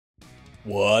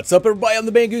What's up, everybody? I'm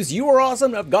the Bangoose. You are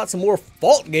awesome. I've got some more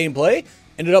Fault gameplay.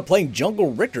 Ended up playing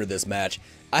Jungle Riktor this match.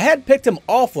 I had picked him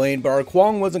off lane, but our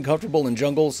Kwang wasn't comfortable in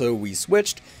jungle, so we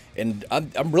switched. And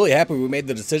I'm really happy we made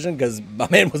the decision because my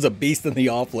man was a beast in the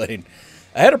off lane.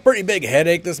 I had a pretty big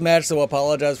headache this match, so I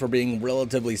apologize for being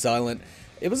relatively silent.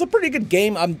 It was a pretty good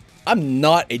game. I'm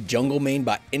not a jungle main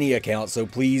by any account, so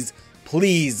please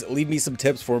leave me some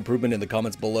tips for improvement in the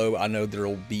comments below. I know there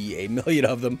will be a million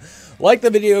of them. Like the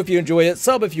video if you enjoy it,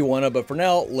 sub if you want to, but for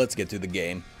now, let's get to the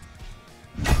game.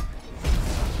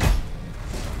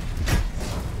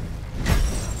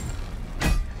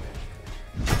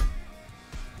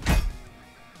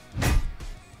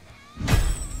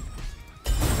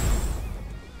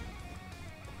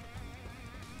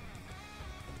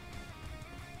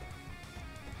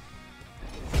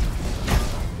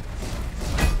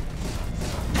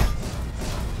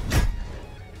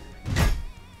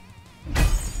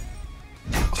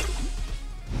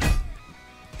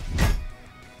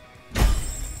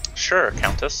 Sure,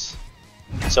 Countess.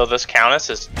 So this Countess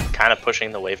is kind of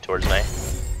pushing the wave towards me.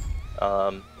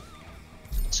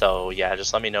 So yeah,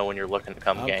 just let me know when you're looking to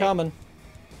come game. I'm coming.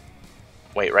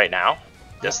 Wait, right now?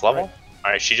 This level? Right.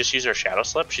 Alright, she just used her Shadow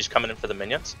Slip. She's coming in for the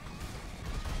minions.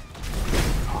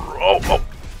 Oh!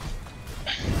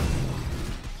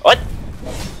 What?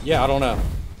 Yeah, I don't know.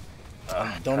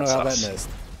 Don't know how that sucks. missed.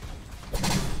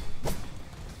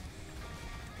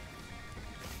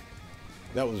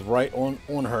 That was right on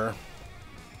her.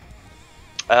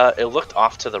 It looked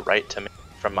off to the right to me,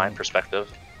 from my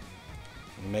perspective.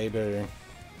 Maybe.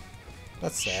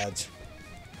 That's sad.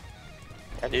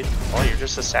 Yeah, dude. Well, you're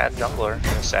just a sad jungler and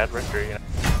a sad Riktor, you know.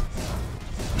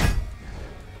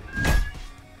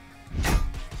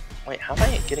 Wait, how am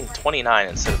I getting 29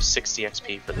 instead of 60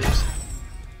 XP for these?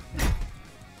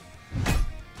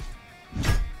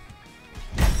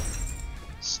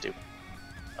 Stupid.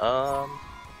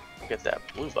 Get that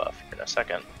blue buff here in a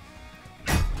second.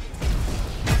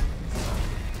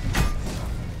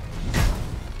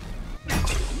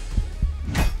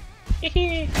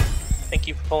 Hehe. Thank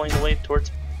you for pulling the wave towards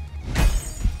me.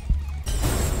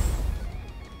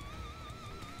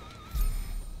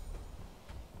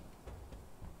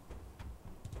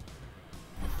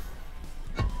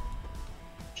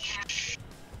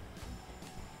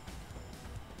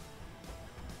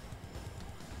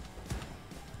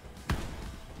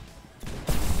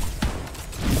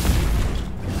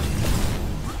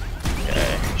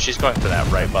 She's going for that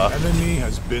right buff. Enemy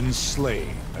has been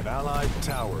slain. An allied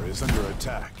tower is under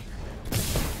attack.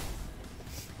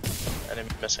 Enemy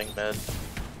missing mid.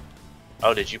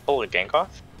 Oh, did you pull a gank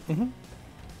off? Mm-hmm.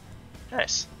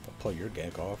 Nice. I'll pull your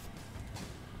gank off.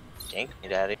 Gank me,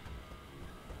 daddy.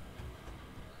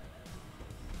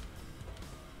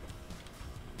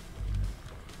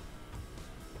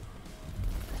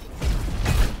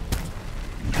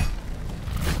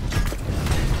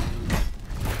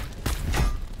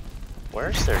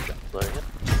 Where's their jungler?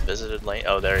 Visited lane?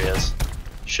 Oh, there he is.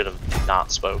 Should have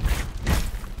not spoke.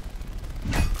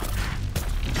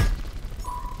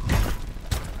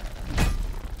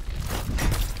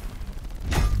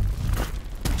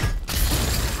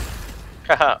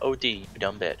 Haha, OD, you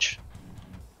dumb bitch.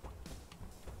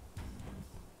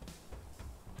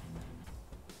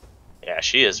 Yeah,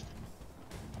 she is.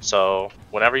 So,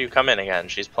 whenever you come in again,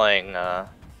 she's playing, I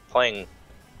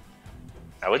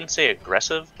wouldn't say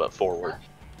aggressive, but forward.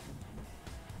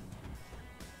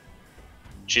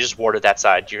 She just warded that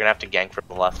side. You're gonna have to gank from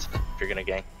the left if you're gonna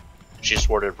gank. She just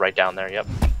warded right down there, yep.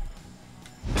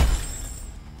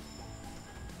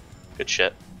 Good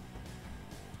shit.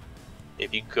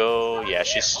 If you go, yeah,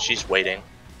 she's waiting.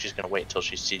 She's gonna wait until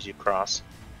she sees you cross.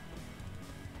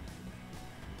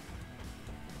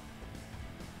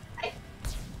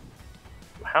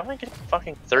 How am I getting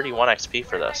fucking 31 XP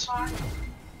for this?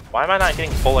 Why am I not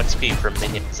getting full XP for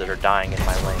minions that are dying in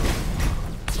my lane?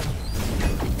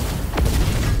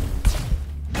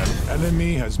 An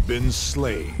enemy has been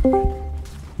slain.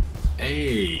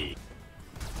 Hey.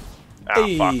 Ah,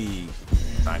 Hey. fuck.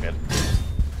 Not good.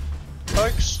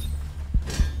 Thanks.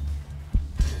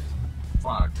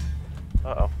 Fuck.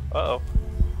 Uh-oh. Uh-oh.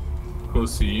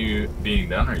 Close to you being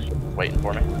done, are you? Waiting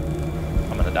for me.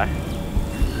 I'm gonna die.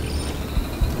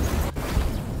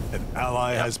 An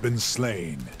ally has been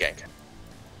slain. Gank.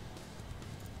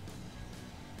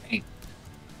 Hey.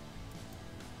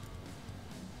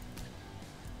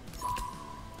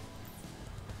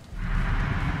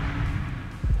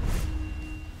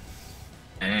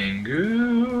 Angoose.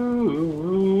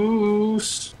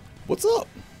 What's up?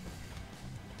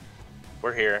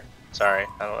 We're here. Sorry,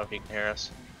 I don't know if you can hear us.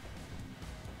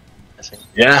 Missing.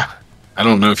 Yeah. I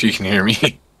don't know if you can hear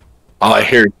me. All I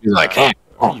hear is like, Are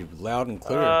you loud and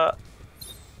clear?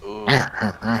 Ooh,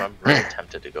 I'm really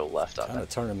tempted to go left on Kind of it.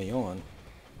 turning me on.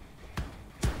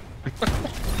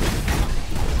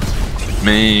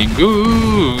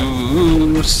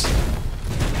 Mangoose.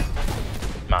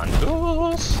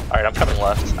 Mongoose. All right, I'm coming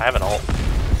left. I have an ult.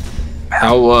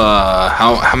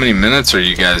 How many minutes are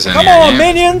you guys in Come here? on, Yeah?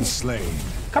 minions! Slain.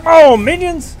 Come on,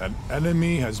 minions! An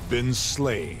enemy has been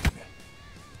slain.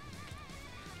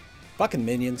 Fucking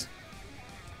minions.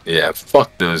 Yeah,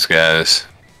 fuck those guys.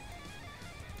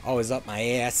 Always up my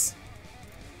ass.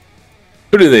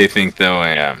 Who do they think though I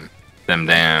am? Them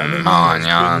Enemy damn has been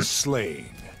monions. slain.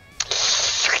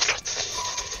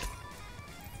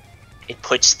 It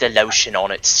puts the lotion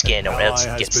on its skin, or else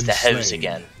Ally it has gets been the hose slain.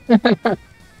 again.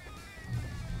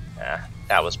 Yeah,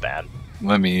 that was bad.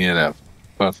 Let me get a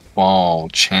football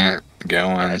chant You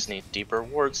going. guys need deeper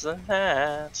words than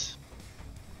that.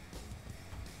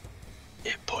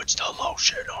 It puts the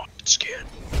lotion on its skin.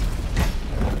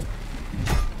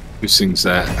 Who sings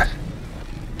that?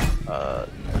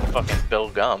 Fucking Bill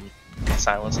Gum,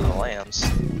 Silence of the Lambs.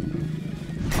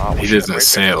 Oh, He shit, doesn't we're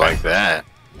say it good. like that.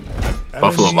 Enemy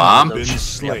Buffalo has Bob? been Yeah,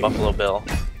 slain. Buffalo Bill.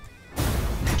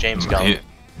 James Gum.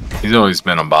 He's always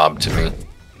been a Bob to me.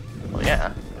 Well,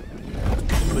 yeah.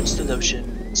 Puts the lotion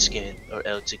on its skin, or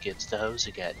else it gets the hose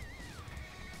again.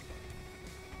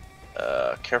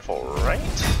 Careful, right?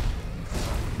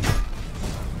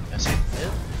 Yes, I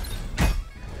did.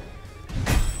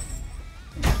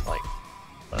 Like,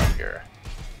 what up here?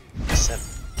 I said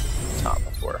top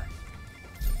before.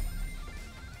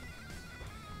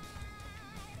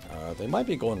 They might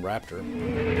be going Raptor.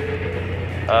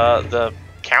 The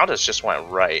Countess just went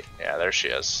right. Yeah, there she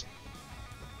is.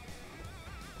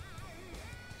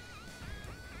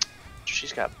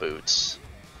 She's got boots.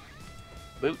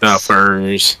 Boots.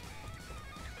 Stuffers.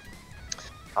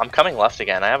 I'm coming left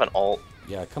again. I have an ult.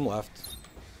 Yeah, come left.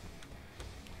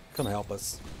 Come help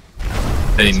us.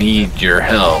 They need your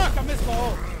help. Fuck, I missed my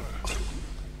ult.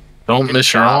 Don't Good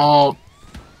miss your job. ult.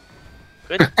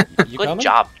 Good, You good coming?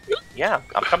 job. Yeah,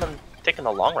 I'm coming, taking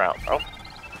the long route, bro.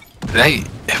 Hey,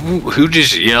 who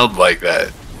just yelled like that?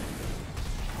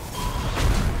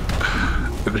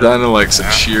 It sounded like some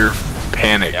sheer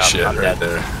panic Yeah, shit I'm right dead.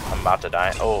 there. I'm about to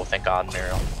die. Oh, thank God,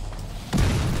 Muriel.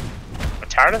 I'm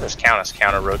tired of this Countess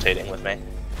counter-rotating with me.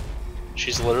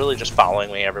 She's literally just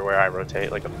following me everywhere I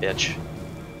rotate like a bitch.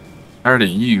 Tired of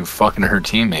you fucking her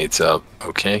teammates up,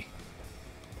 okay?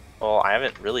 Well, I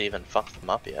haven't really even fucked them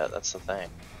up yet, that's the thing.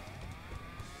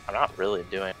 I'm not really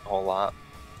doing a whole lot.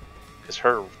 Because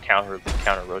her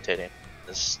counter-rotating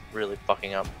is really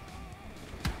fucking up.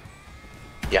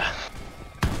 Yeah.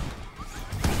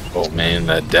 Oh man,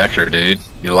 that Decker, dude.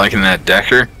 You liking that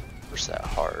Decker? Push that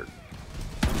hard.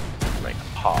 Like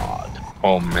a pod.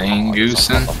 Oh man,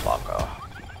 Goosen. Motherfucker.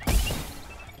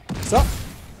 What's up?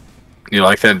 You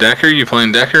like that Decker? You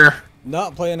playing Decker?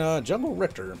 Not playing Jungle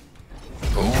Riktor.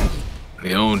 Oh,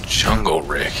 the old Jungle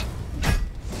Rick.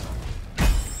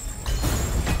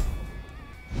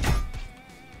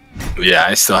 Yeah,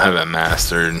 I still haven't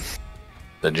mastered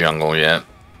the jungle yet.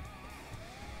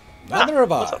 Neither have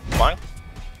What's I. up, Flying?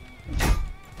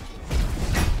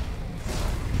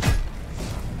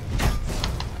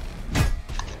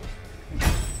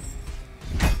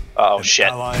 Oh An shit.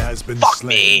 ally has been Fuck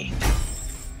slain. me.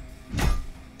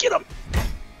 Get him.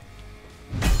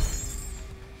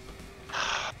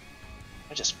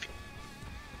 I just feel...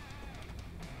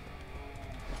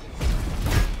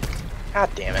 God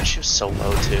damn it, she was so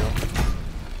low too.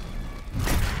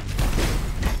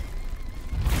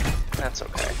 That's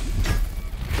okay.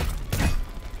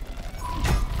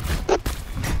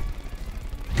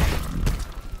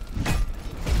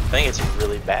 I think it's a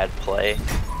really bad play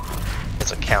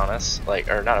as a Countess, like,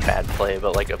 or not a bad play,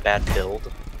 but like a bad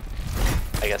build.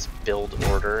 I guess build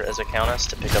order as a Countess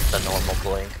to pick up the normal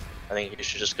blink. I think you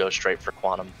should just go straight for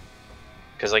Quantum.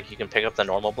 Because like you can pick up the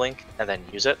normal blink and then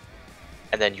use it,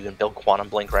 and then you can build Quantum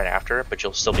Blink right after, but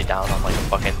you'll still be down on like a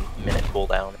fucking minute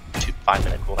cooldown,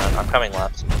 5-minute cooldown. I'm coming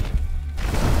left.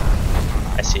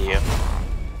 I see you.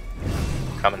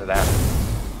 Coming to that.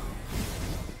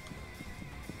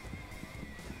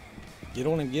 Get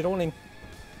on him, get on him.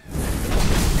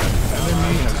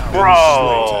 Enemy has been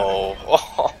Bro!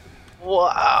 Oh,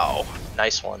 wow.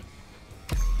 Nice one.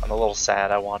 I'm a little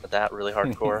sad. I wanted that really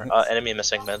hardcore. Enemy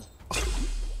missing mid.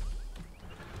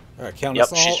 Alright, count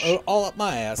Yep, us all up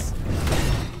my ass.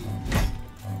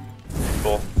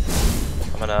 Cool.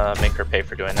 I'm gonna make her pay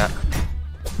for doing that.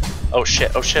 Oh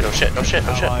shit, oh shit, oh shit, oh shit,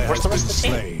 oh shit. Ally Where's the has rest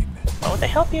been of the team? slain. Why would they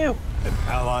help you? An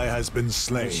ally has been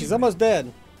slain. She's almost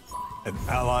dead. An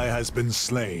ally has been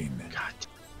slain. God.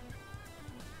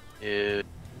 Dude.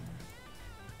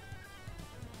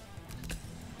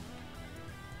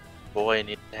 Boy,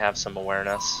 need to have some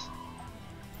awareness.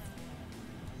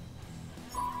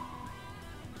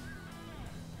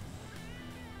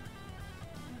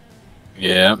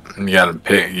 Yeah,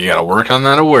 you gotta work on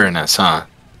that awareness, huh?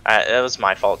 It was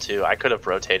my fault too. I could have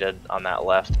rotated on that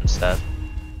left instead.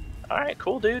 Alright,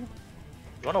 cool, dude.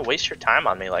 You wanna waste your time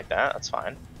on me like that? That's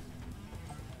fine.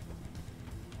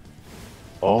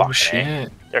 Oh Fucking shit.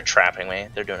 A. They're trapping me.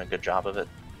 They're doing a good job of it.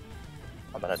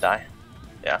 I'm gonna die.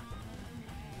 Yeah.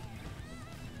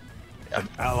 An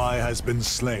ally has been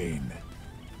slain.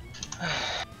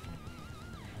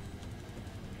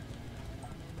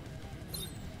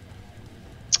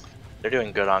 They're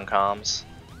doing good on comms.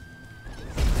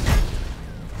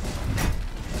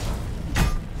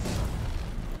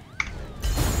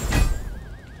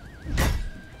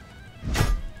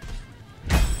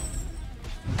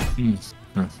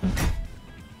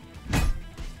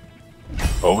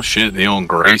 Oh shit, the old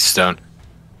Greystone.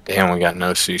 Damn, we got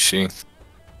no CC.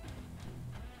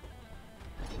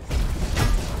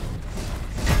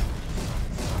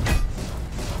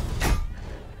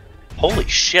 Holy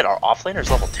shit, our offlaner's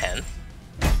level 10?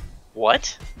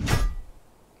 What?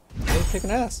 They're kicking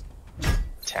ass.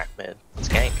 Attack mid. Let's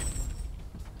gank.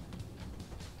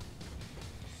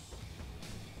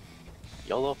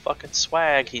 YOLO fucking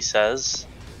swag, he says.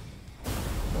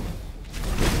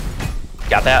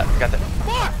 Got that? Got that.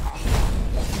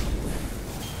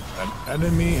 An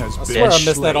enemy has I been swear I miss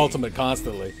slain. that ultimate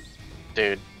constantly.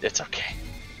 Dude, it's okay.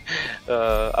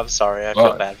 I'm sorry, I feel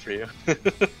What? bad for you.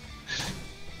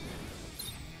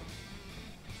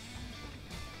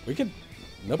 We could.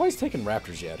 Nobody's taken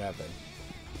Raptors yet, have they?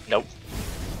 Nope.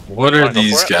 What are Wanna go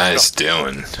these for it? Let's guys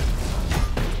doing?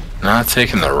 Not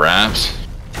taking the wraps?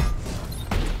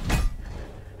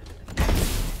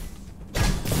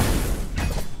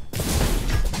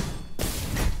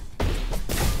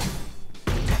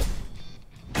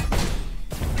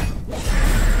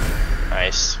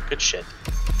 Nice. Good shit.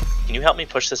 Can you help me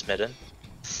push this mid in?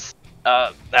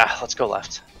 Let's go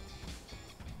left.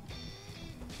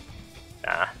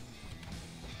 Nah.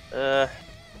 I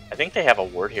think they have a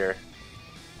ward here.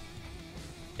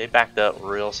 They backed up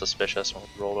real suspicious when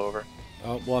we rolled over.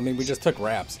 Oh, well, I mean, we just took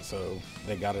Raps, so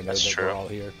they gotta know That's that true. we're all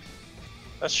here.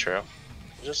 That's true.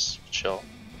 Just chill.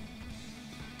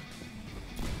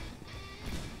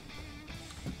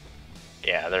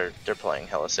 Yeah, they're playing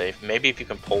hella safe. Maybe if you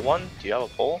can pull one. Do you have a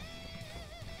pull?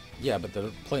 Yeah, but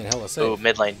they're playing hella safe. Oh,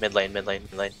 mid lane, mid lane, mid lane,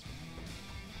 mid lane.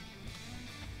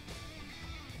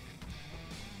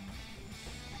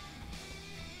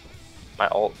 My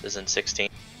ult is in 16.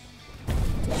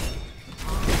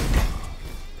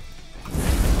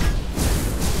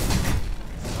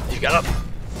 You got him.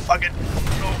 Fucking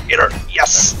go get her.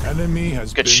 Yes. Enemy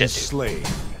has Good been shit, dude. slain.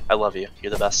 I love you.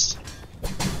 You're the best.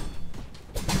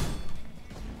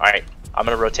 Alright, I'm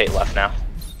gonna rotate left now.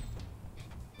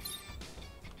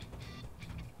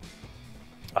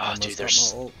 Oh, Almost dude,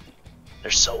 got my ult. they're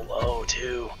so low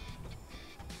too.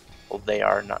 Well, they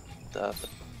are not the.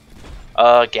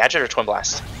 Gadget or Twin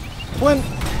Blast? Twin.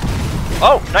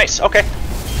 Oh, nice. Okay.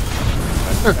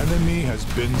 An enemy has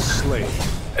been slain.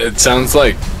 It sounds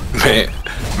like,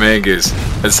 Mangus,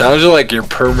 it sounds like you're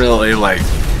permanently, like,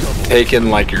 taking,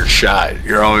 like, your shot.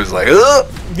 You're always like, ugh!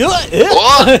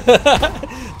 What?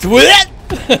 Twit.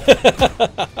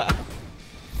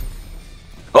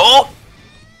 Oh!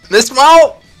 Miss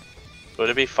Mo! Would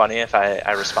it be funny if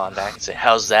I respond back and say,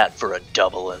 "How's that for a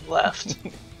double and left?"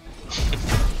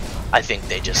 I think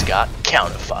they just got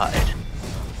countified.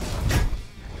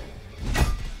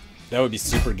 That would be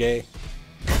super gay.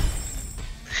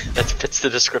 That fits the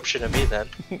description of me then.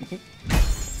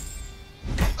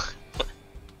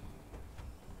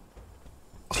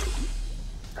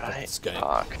 Right. Skank.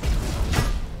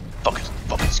 Fuck.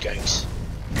 Fucking skanks.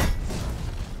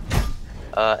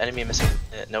 Enemy missing.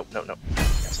 Nope.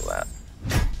 Cancel that.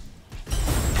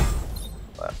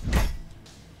 Left.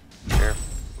 Here.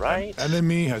 Right.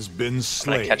 Enemy has been I'm gonna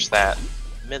slain. catch that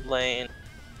mid lane.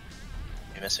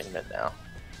 You're missing mid now.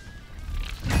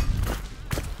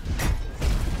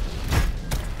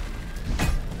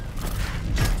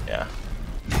 Yeah.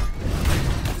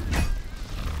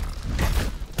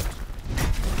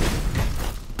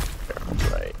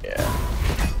 Right, yeah.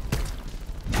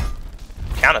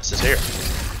 Countess is here.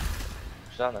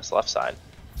 She's on this left side.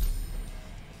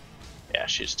 Yeah,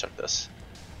 she just took this.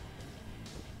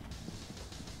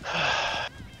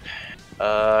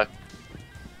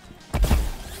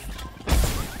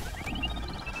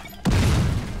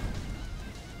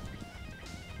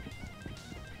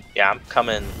 Yeah, I'm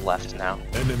coming left now.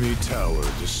 Enemy tower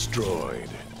destroyed.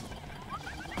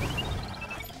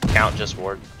 Count just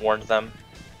warned them.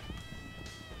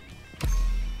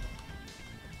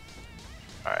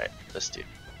 Alright, this dude.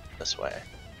 This way.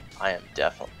 I am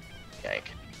definitely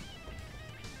yank.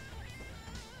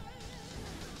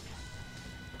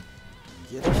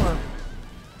 Get on.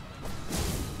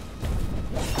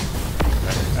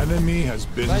 An enemy has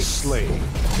been slain.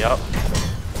 Yup.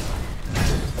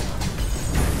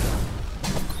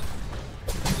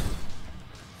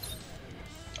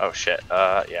 Oh shit,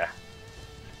 yeah.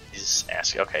 He's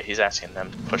asking, okay, he's asking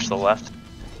them to push the left.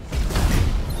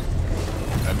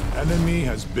 An enemy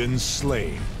has been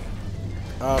slain.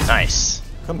 Nice.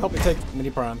 Come help me take Mini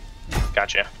Prime.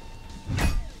 Gotcha.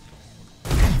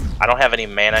 I don't have any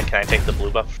mana. Can I take the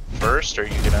blue buff first, or are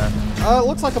you gonna... It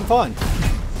looks like I'm fine.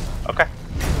 Okay.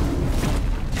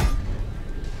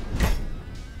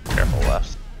 Careful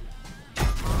left.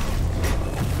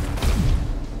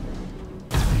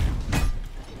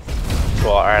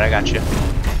 Cool, alright, I got you.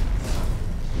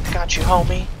 Got you,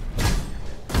 homie.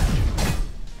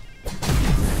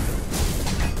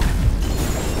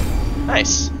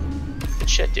 Nice. Good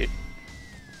shit, dude.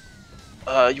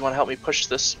 You wanna help me push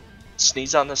this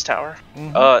sneeze on this tower?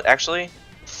 Actually,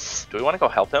 do we wanna go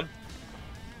help him?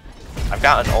 I've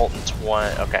got an ult and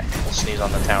one. Okay, we'll sneeze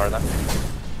on the tower then.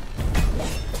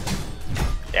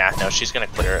 Yeah, no, she's gonna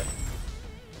clear it.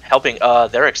 Helping,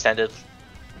 their extended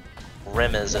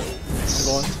rim is at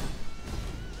least.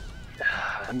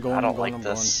 I'm going. I don't I'm going, like I'm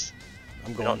this. Going.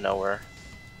 I'm We going. don't know where.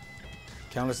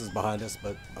 Countess is behind us,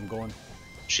 but I'm going.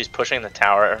 She's pushing the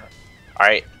tower.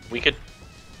 Alright, we could...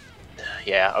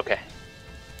 Yeah, okay.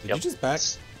 Did you just back?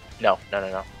 No.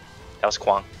 That was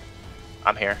Kwang.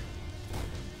 I'm here.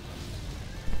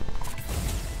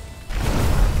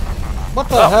 What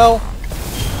the hell?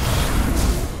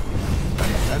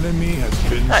 An enemy has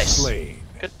been Nice. slain.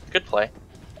 Good play.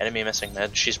 Enemy missing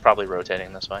mid. She's probably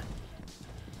rotating this way.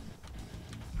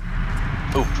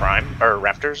 Ooh, Prime. Or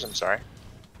Raptors, I'm sorry.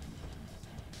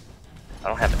 I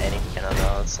don't have any mana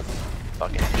though, that's a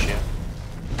fucking issue.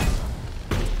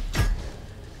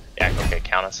 Yeah, okay,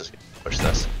 Countess is gonna push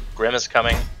this. Grim is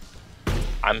coming.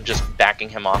 I'm just backing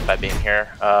him off by being here.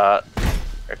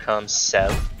 Here comes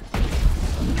Sev.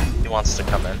 He wants to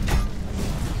come in.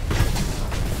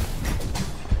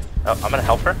 Oh, I'm gonna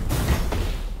help her.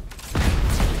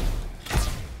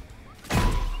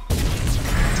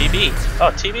 TB!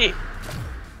 Oh, TB!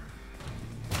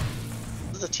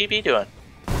 What's the TB doing?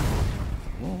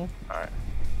 Alright.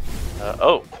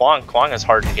 Oh, Kwang is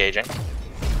hard engaging.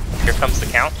 Here comes the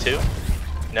count too.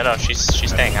 No, she's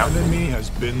staying out. An enemy has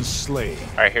been slain.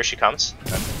 Alright, here she comes.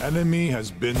 An enemy has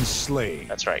been slain.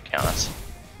 That's right, Countess.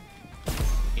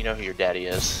 You know who your daddy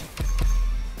is.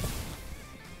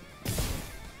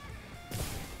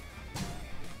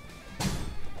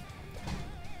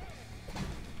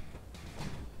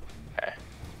 Okay.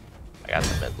 I got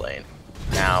the mid lane.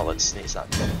 Now let's sneeze on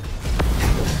them.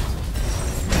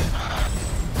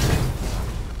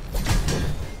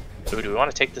 Do we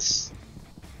want to take this?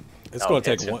 It's No, going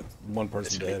to it's take one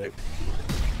person to hit it.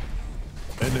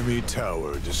 Enemy tower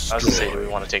I was destroyed. gonna say, do we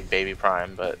want to take Baby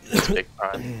Prime, but it's Big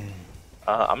Prime.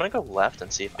 I'm gonna go left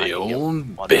and see if I The can get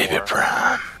old one Baby more.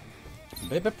 Prime.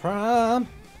 Baby Prime.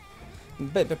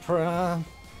 Baby Prime.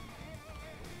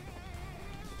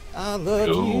 I love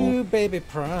Ooh. you, Baby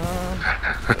Prime.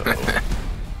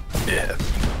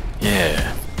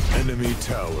 Yeah. Enemy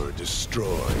tower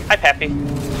destroyed. Hi, Pappy.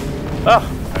 Oh,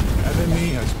 An enemy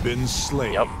has been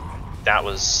slain. yep. That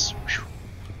was. Whew.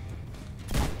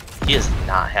 He is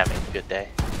not having a good day.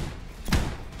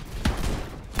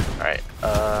 Alright,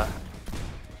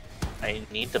 I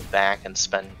need to back and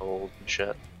spend gold and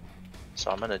shit.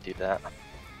 So I'm gonna do that.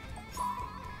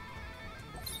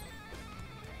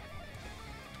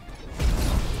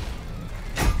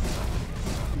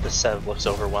 The Sev looks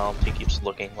overwhelmed. He keeps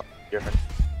looking like different.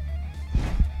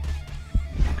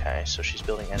 Okay, so she's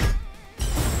building in.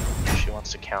 She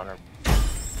wants to counter.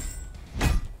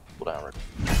 Pull down.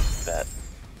 Bet.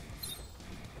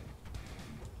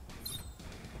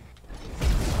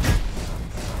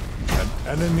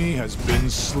 An enemy has been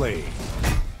slain.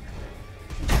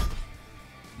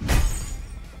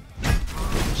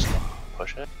 Just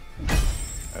push it.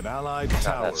 An allied that's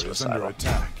tower is suicidal. under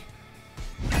attack.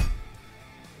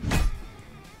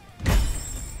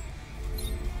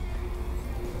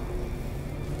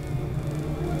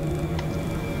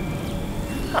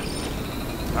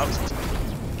 That was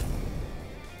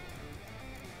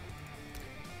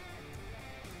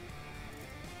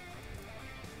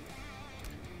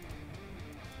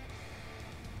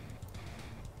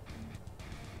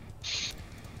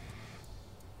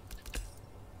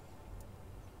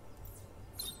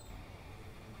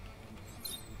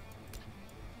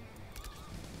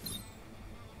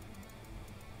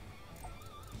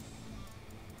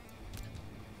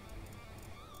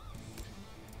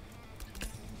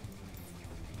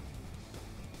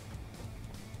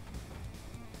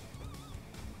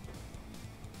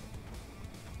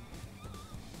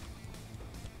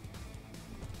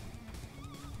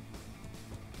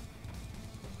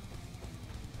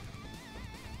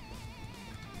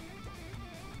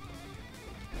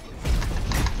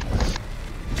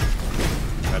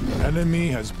enemy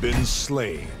has been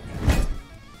slain.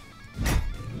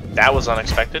 That was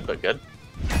unexpected, but good.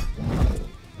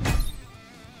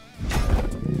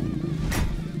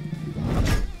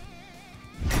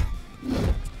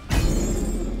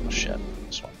 Oh shit,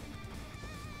 this one.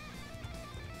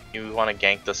 You want to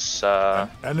gank this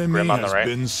Enemy Grim on the has right?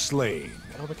 been slain.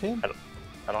 Overcame?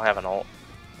 I don't have an ult,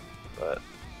 but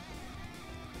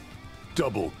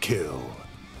Double kill.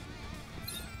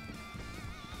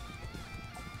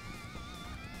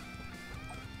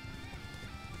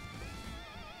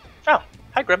 oh,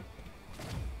 hi Grim.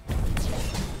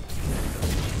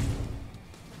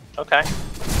 Okay.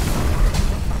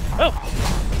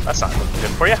 Oh, that's not looking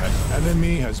good for you. An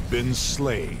enemy has been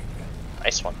slain.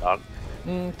 Nice one, dog.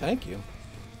 Thank you.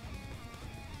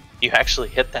 You actually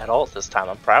hit that ult this time.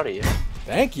 I'm proud of you.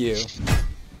 Thank you.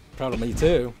 Proud of me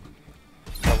too.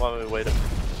 I want me to wait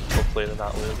hopefully to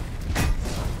not lose.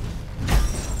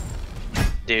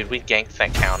 Dude, we ganked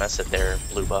that Countess at their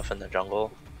blue buff in the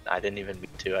jungle. I didn't even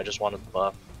need to. I just wanted the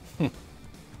buff.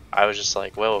 I was just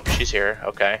like, whoa, she's here.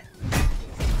 Okay.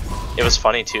 It was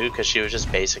funny too because she was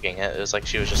just basicing it. It was like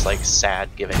she was just like sad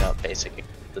giving up basicing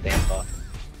the damn buff.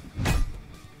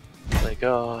 Like,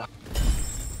 oh.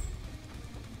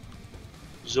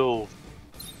 Zo.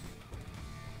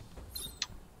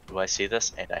 Do I see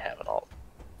this? And I have an ult.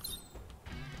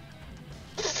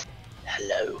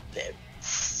 Hello there.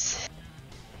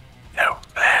 No,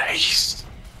 nice.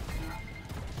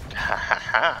 Ha ha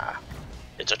ha.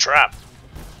 It's a trap.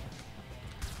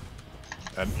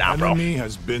 An Nah, bro. enemy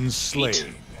has been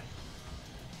slain.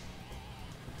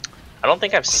 I don't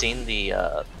think I've seen the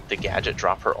gadget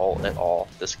drop her ult at all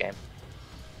this game.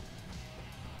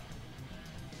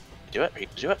 Do it? Are you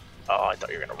gonna do it? Oh, I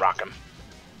thought you were gonna rock him.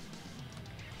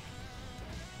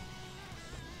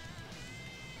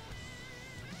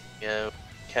 Go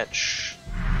catch.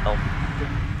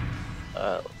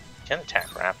 Can attack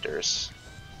raptors.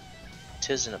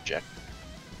 Tis an objective.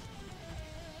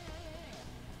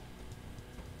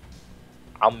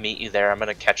 I'll meet you there. I'm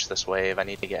gonna catch this wave. I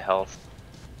need to get health.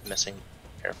 Missing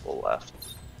careful left.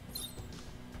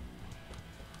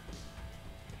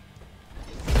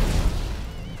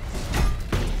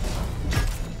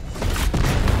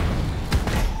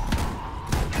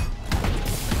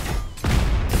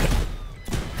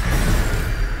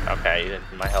 Okay, you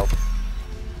didn't need my help.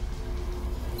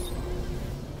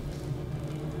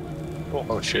 Cool.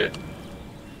 Oh shit.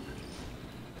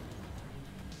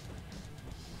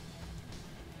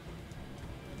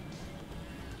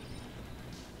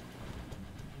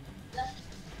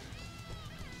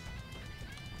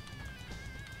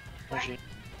 Energy.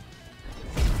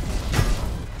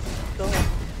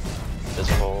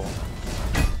 Physical.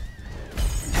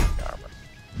 Armor.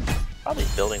 Probably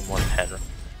building more pen,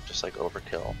 just like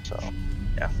overkill, so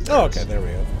yeah. Oh, okay, there we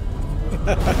go.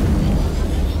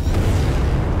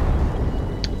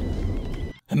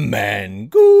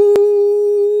 Mangoose!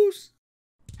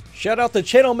 Shout out to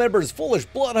channel members Foolish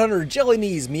Bloodhunter, Jelly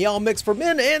Knees, Meow Mix for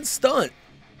Men, and Stunt.